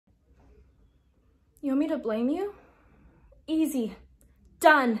You want me to blame you? Easy.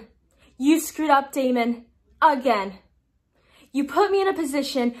 Done. You screwed up, Damon. Again. You put me in a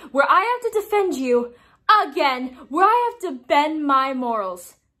position where I have to defend you. Again. Where I have to bend my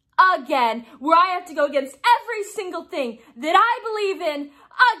morals. Again. Where I have to go against every single thing that I believe in.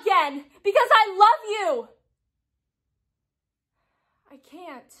 Again. Because I love you. I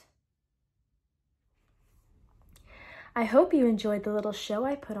can't. I hope you enjoyed the little show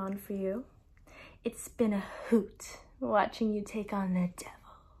I put on for you. It's been a hoot watching you take on the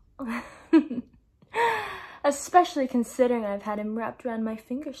devil. Especially considering I've had him wrapped around my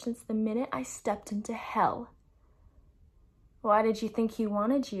finger since the minute I stepped into hell. Why did you think he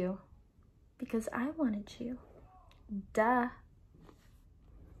wanted you? Because I wanted you. Duh.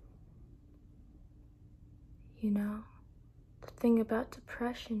 You know, the thing about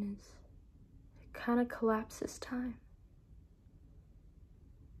depression is it kind of collapses time.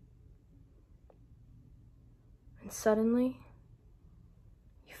 And suddenly,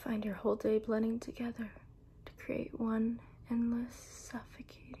 you find your whole day blending together to create one endless,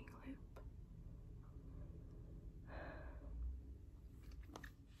 suffocating loop.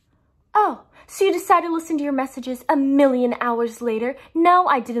 Oh, so you decided to listen to your messages a million hours later? No,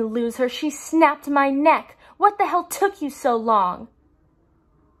 I didn't lose her. She snapped my neck. What the hell took you so long?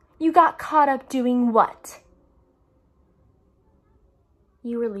 You got caught up doing what?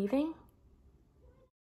 You were leaving?